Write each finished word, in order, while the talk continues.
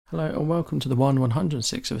Hello and welcome to the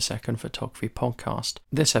 1/106 of a second photography podcast.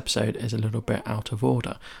 This episode is a little bit out of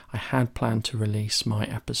order. I had planned to release my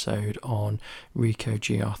episode on Ricoh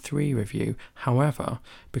GR3 review. However,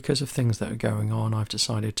 because of things that are going on, I've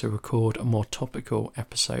decided to record a more topical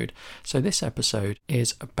episode. So this episode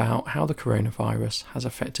is about how the coronavirus has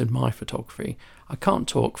affected my photography. I can't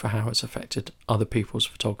talk for how it's affected other people's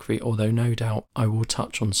photography, although no doubt I will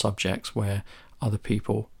touch on subjects where other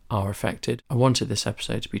people are affected. I wanted this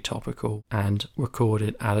episode to be topical and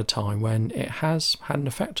recorded at a time when it has had an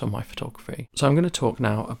effect on my photography. So I'm going to talk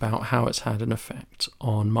now about how it's had an effect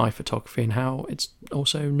on my photography and how it's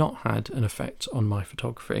also not had an effect on my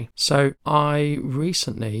photography. So I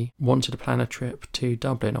recently wanted to plan a trip to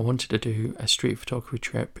Dublin. I wanted to do a street photography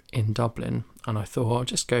trip in Dublin. And I thought I'll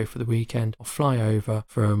just go for the weekend. I'll fly over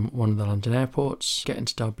from one of the London airports, get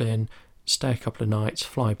into Dublin, stay a couple of nights,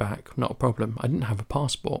 fly back, not a problem. I didn't have a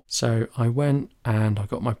passport. So I went and I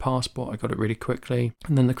got my passport, I got it really quickly,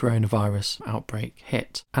 and then the coronavirus outbreak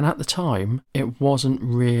hit. And at the time, it wasn't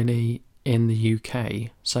really in the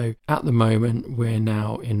UK. So at the moment, we're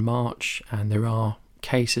now in March and there are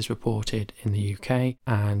cases reported in the UK,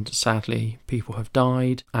 and sadly people have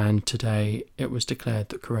died, and today it was declared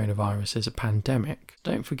that coronavirus is a pandemic.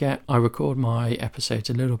 Don't forget, I record my episodes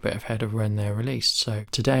a little bit ahead of when they're released, so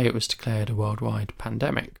today it was declared a worldwide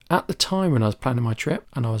pandemic. At the time when I was planning my trip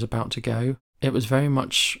and I was about to go, it was very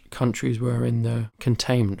much countries were in the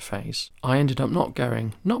containment phase. I ended up not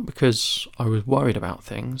going, not because I was worried about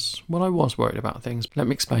things. Well, I was worried about things. Let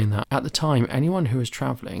me explain that. At the time, anyone who was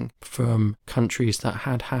travelling from countries that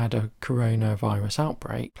had had a coronavirus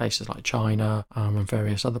outbreak, places like China and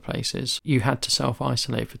various other places, you had to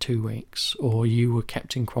self-isolate for 2 weeks or you were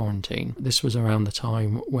kept in quarantine. This was around the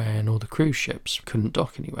time when all the cruise ships couldn't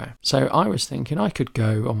dock anywhere. So I was thinking I could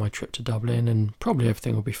go on my trip to Dublin and probably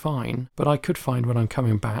everything will be fine, but I could find when I'm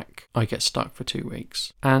coming back I get stuck for 2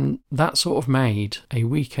 weeks, and that sort of made a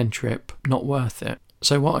weekend trip not worth it.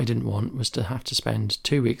 So what I didn't want was to have to spend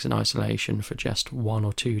 2 weeks in isolation for just 1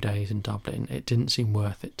 or 2 days in Dublin. It didn't seem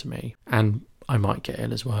worth it to me, and I might get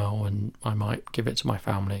ill as well and I might give it to my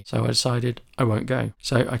family. So I decided I won't go.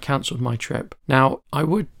 So I cancelled my trip. Now I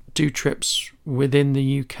would do trips within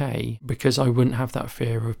the UK because I wouldn't have that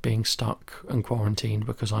fear of being stuck and quarantined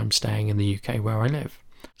because I'm staying in the UK where I live.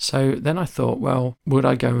 So then I thought, well, would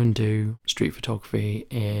I go and do street photography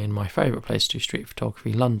in my favourite place to do street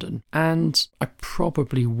photography, London? And I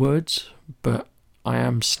probably would, but I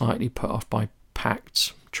am slightly put off by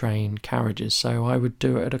packed train carriages, so I would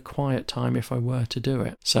do it at a quiet time if I were to do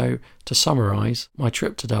it. So to summarise, my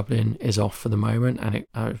trip to Dublin is off for the moment, and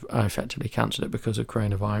I effectively cancelled it because of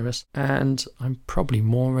coronavirus, and I'm probably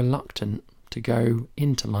more reluctant to go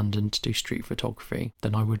into London to do street photography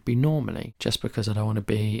than I would be normally, just because I don't want to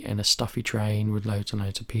be in a stuffy train with loads and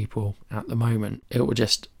loads of people at the moment. It will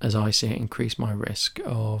just, as I see it, increase my risk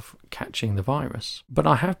of catching the virus. But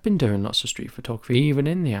I have been doing lots of street photography, even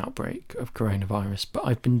in the outbreak of coronavirus, but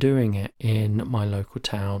I've been doing it in my local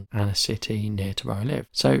town and a city near to where I live.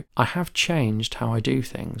 So I have changed how I do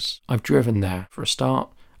things. I've driven there for a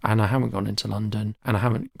start, and I haven't gone into London, and I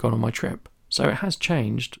haven't gone on my trip. So it has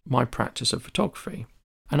changed my practice of photography.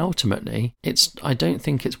 And ultimately, I don't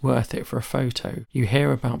think it's worth it for a photo. You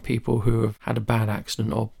hear about people who have had a bad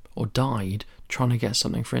accident or died trying to get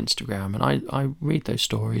something for Instagram, and I read those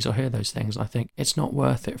stories or hear those things and I think it's not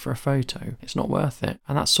worth it for a photo. It's not worth it.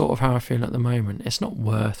 And that's sort of how I feel at the moment. It's not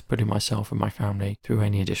worth putting myself and my family through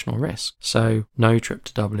any additional risk. So no trip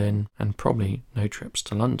to Dublin and probably no trips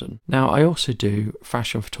to London. Now I also do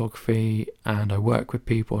fashion photography and I work with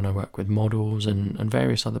people and I work with models and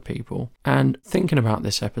various other people. And thinking about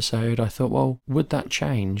this episode, I thought, well, would that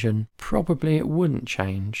change? And probably it wouldn't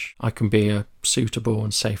change. I can be a suitable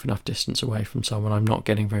and safe enough distance away from someone. I'm not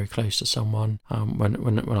getting very close to someone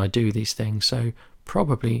when I do these things, so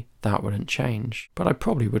probably that wouldn't change. But I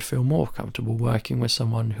probably would feel more comfortable working with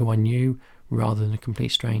someone who I knew rather than a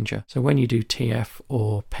complete stranger. So when you do TF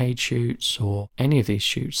or paid shoots or any of these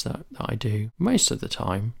shoots that I do, most of the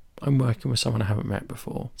time I'm working with someone I haven't met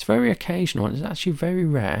before. It's very occasional, and it's actually very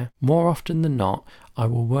rare. More often than not, I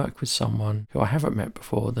will work with someone who I haven't met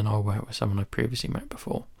before than I'll work with someone I previously met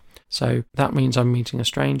before. So that means I'm meeting a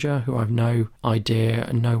stranger who I've no idea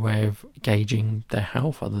and no way of gauging their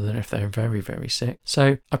health other than if they're very, very sick.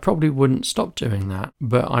 So I probably wouldn't stop doing that,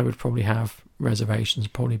 but I would probably have reservations,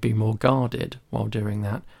 probably be more guarded while doing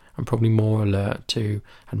that, and probably more alert to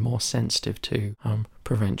and more sensitive to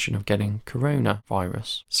prevention of getting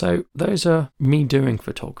coronavirus. So those are me doing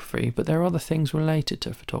photography, but there are other things related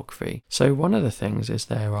to photography. So one of the things is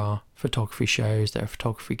there are photography shows, there are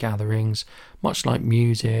photography gatherings, much like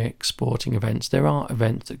music, sporting events. There are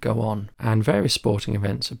events that go on, and various sporting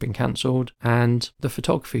events have been cancelled, and the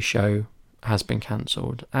photography show has been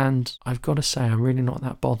cancelled. And I've got to say, I'm really not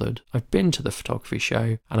that bothered. I've been to the photography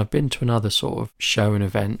show, and I've been to another sort of show and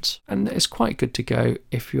event, and it's quite good to go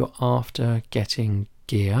if you're after getting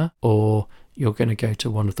gear or you're going to go to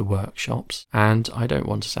one of the workshops. And I don't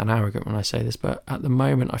want to sound arrogant when I say this, but at the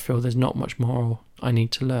moment I feel there's not much more I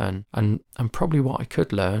need to learn, and probably what I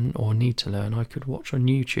could learn or need to learn I could watch on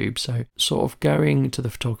YouTube. So sort of going to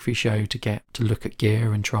the photography show to get to look at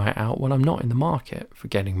gear and try it out, well, I'm not in the market for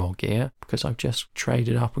getting more gear because I've just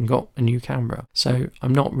traded up and got a new camera, so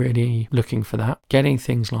I'm not really looking for that. Getting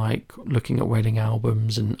things like looking at wedding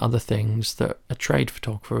albums and other things that a trade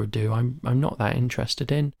photographer would do, I'm not that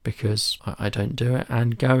interested in because I don't do it.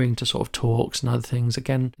 And going to sort of talks and other things,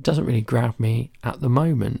 again, it doesn't really grab me at the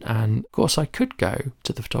moment. And of course I could go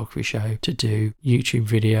to the photography show to do YouTube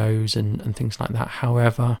videos and things like that.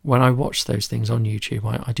 However, when I watch those things on YouTube,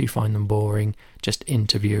 I do find them boring, just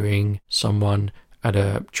interviewing someone at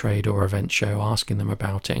a trade or event show, asking them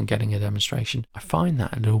about it and getting a demonstration. I find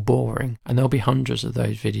that a little boring, and there'll be hundreds of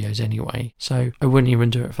those videos anyway, so I wouldn't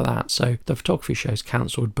even do it for that. So the photography show's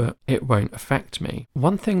cancelled, but it won't affect me.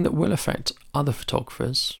 One thing that will affect other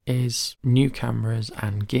photographers is new cameras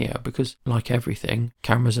and gear, because like everything,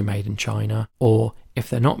 cameras are made in China, or if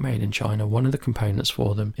they're not made in China, one of the components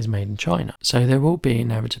for them is made in China. So there will be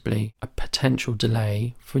inevitably a potential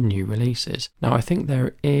delay for new releases. Now, I think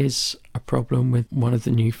there is a problem with one of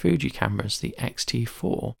the new Fuji cameras, the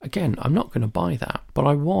X-T4. Again, I'm not going to buy that, but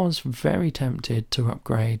I was very tempted to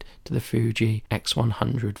upgrade to the Fuji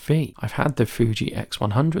X100V. I've had the Fuji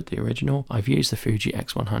X100, the original. I've used the Fuji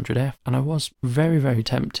X100F, and I was very, very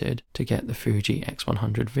tempted to get the Fuji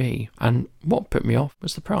X100V. And what put me off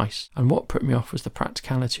was the price, and what put me off was the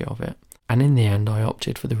practicality of it. And in the end, I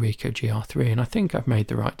opted for the Ricoh GR3, and I think I've made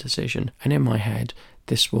the right decision. And in my head,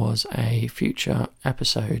 this was a future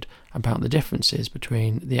episode about the differences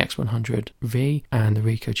between the X100V and the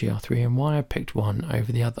Ricoh GR3 and why I picked one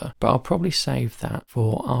over the other. But I'll probably save that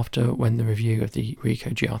for after, when the review of the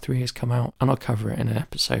Ricoh GR3 has come out, and I'll cover it in an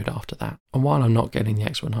episode after that. And while I'm not getting the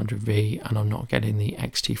X100V and I'm not getting the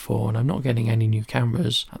X-T4 and I'm not getting any new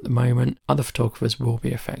cameras at the moment, other photographers will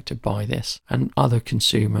be affected by this, and other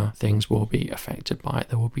consumer things will be affected by it.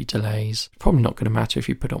 There will be delays. Probably not going to matter if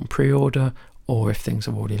you put on pre-order or if things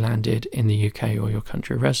have already landed in the UK or your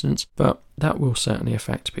country of residence, but that will certainly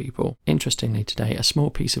affect people. Interestingly, today, a small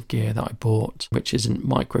piece of gear that I bought, which is a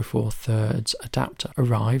Micro Four Thirds adapter,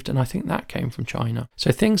 arrived, and I think that came from China.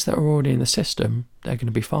 So things that are already in the system, they're going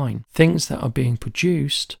to be fine. Things that are being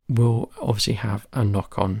produced will obviously have a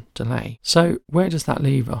knock-on delay. So where does that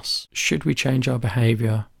leave us? Should we change our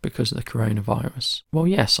behaviour because of the coronavirus? Well,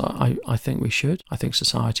 yes, I think we should. I think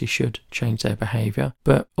society should change their behaviour,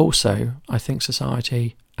 but also I think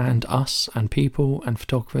society and us and people and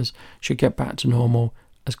photographers should get back to normal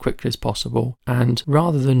as quickly as possible. And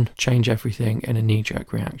rather than change everything in a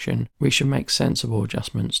knee-jerk reaction, we should make sensible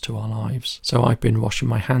adjustments to our lives. So I've been washing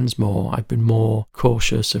my hands more. I've been more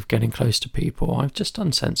cautious of getting close to people. I've just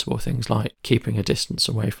done sensible things like keeping a distance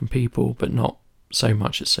away from people, but not so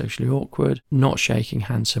much it's socially awkward, not shaking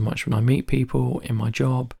hands so much when I meet people in my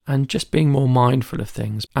job, and just being more mindful of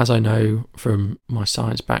things. As I know from my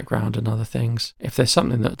science background and other things, if there's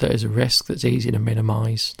something that is a risk that's easy to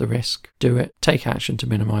minimise the risk, do it. Take action to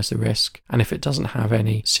minimise the risk, and if it doesn't have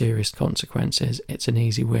any serious consequences, it's an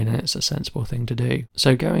easy win and it's a sensible thing to do.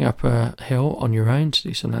 So going up a hill on your own to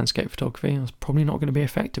do some landscape photography is probably not going to be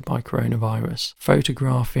affected by coronavirus.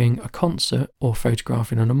 Photographing a concert or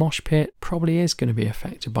photographing on a mosh pit probably is going to be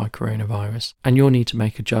affected by coronavirus, and you'll need to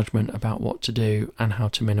make a judgment about what to do and how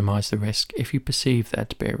to minimise the risk if you perceive there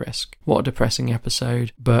to be a risk. What a depressing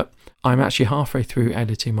episode, but I'm actually halfway through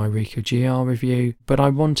editing my Ricoh GR review, but I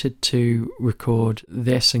wanted to record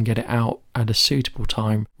this and get it out at a suitable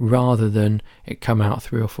time rather than it come out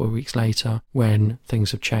 3 or 4 weeks later when things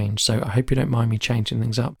have changed. So I hope you don't mind me changing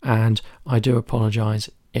things up, and I do apologise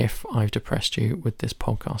if I've depressed you with this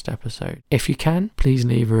podcast episode. If you can, please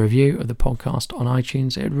leave a review of the podcast on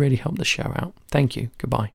iTunes. It would really help the show out. Thank you. Goodbye.